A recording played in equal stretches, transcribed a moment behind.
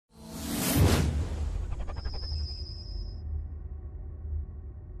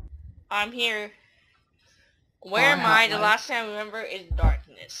I'm here. Oh, Where I am have I? The light. last thing I remember is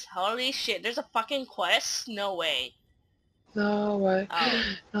darkness. Holy shit, there's a fucking quest? No way. No way. Oh.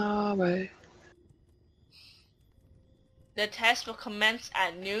 No way. The test will commence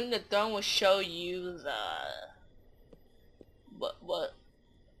at noon. The throne will show you the... What?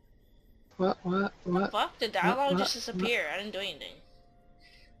 The fuck? The dialogue just What? disappeared. I didn't do anything.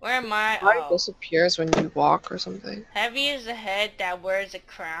 Where am I? Light Oh. disappears when you walk or something. Heavy is the head that wears a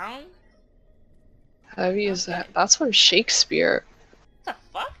crown? Heavy is Okay. that? That's from Shakespeare. What the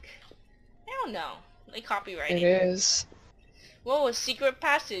fuck? Hell no. They It copyrighted. is. Whoa, a secret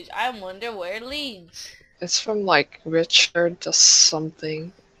passage. I wonder where it leads. It's from like Richard to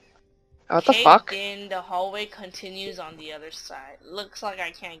something. What the Caved fuck? in, the hallway continues on the other side. Looks like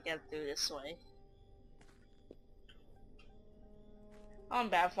I can't get through this way. I'm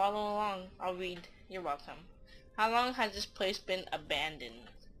bad, follow along. I'll read. You're welcome. How long has this place been abandoned?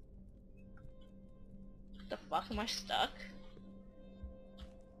 The fuck, am I stuck?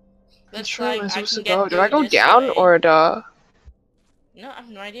 Looks Which room am I like I supposed can to go? get Do I through go this down way. or the... No, I have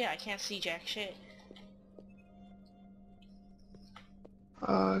no idea. I can't see jack shit.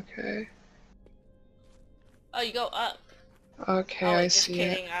 Okay. Oh, you go up. Okay, Oh I wait, just see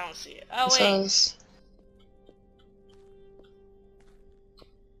kidding. it. I don't see it. Oh It wait. says...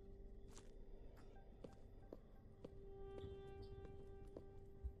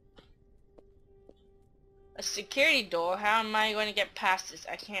 A security door? How am I going to get past this?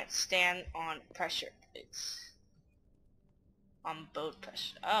 I can't stand on pressure plates. On boat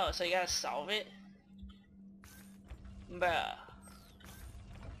pressure. Oh, so you gotta solve it? Bruh.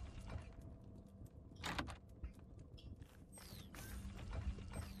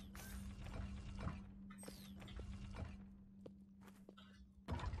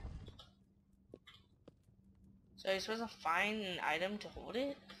 So you're supposed to find an item to hold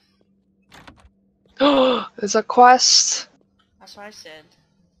it? There's a quest! That's what I said.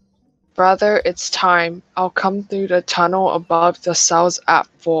 Brother, it's time. I'll come through the tunnel above the cells at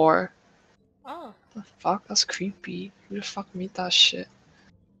 4. Oh. The fuck? That's creepy. Who the fuck made that shit?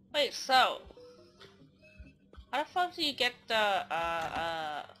 Wait, so... How the fuck do you get the,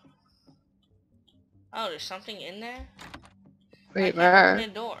 Oh, there's something in there? I Wait, can't open where? the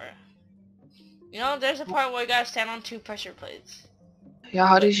door. You know, there's a part where you gotta stand on 2 pressure plates. Yeah,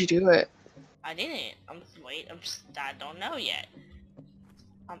 how But did you do it? I didn't. I don't know yet.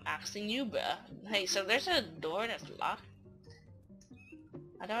 I'm asking you, bruh. Hey, so there's a door that's locked.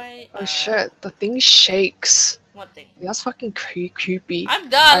 How do I, Oh shit, the thing shakes. what thing? That's fucking creepy. I'm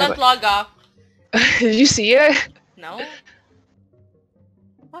done, let's Alright, log off. did you see it? No?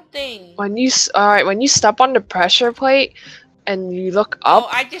 What thing? When you when you step on the pressure plate and you look Oh, up.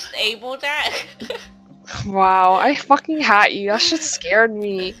 I disabled that? Wow, I fucking hate you. That shit scared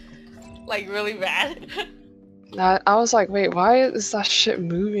me. Like, really bad? I was like, wait, why is that shit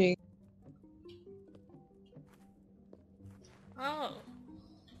moving? Oh.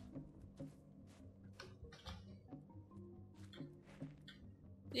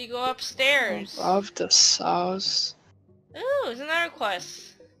 You go upstairs. Above the cells. Ooh, it's another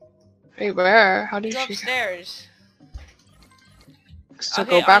quest. Wait, where? How You did go you... upstairs. So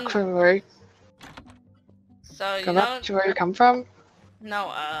Okay, go back from where you... So, you Go know... back to where you come from?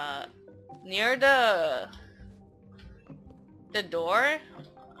 No, near the door?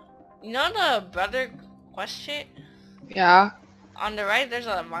 You know the brother quest shit? Yeah, On the right, there's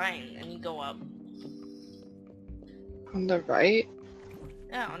a mine, and you go up. on the right.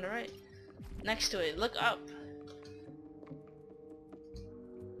 Yeah, on the right. Next to it, look up.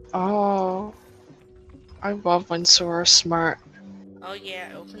 Oh, I love when Sora's smart. Oh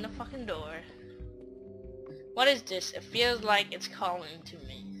yeah, open the fucking door. What is this? It feels like it's calling to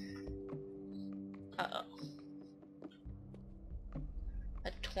me. Uh-oh.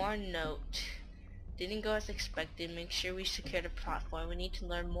 A torn note. Didn't go as expected. Make sure we secure the platform. We need to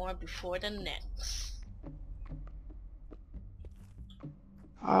learn more before the next.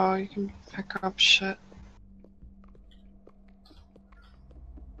 Oh, you can pick up shit.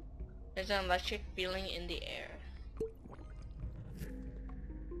 There's an electric feeling in the air.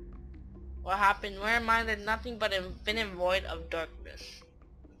 What happened? Where am I? There's nothing but an infinite void of darkness.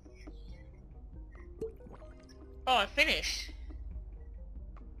 Oh, I finished.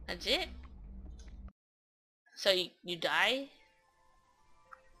 That's it? So you die?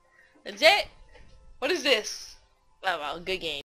 That's it? What is this? Oh well, good game.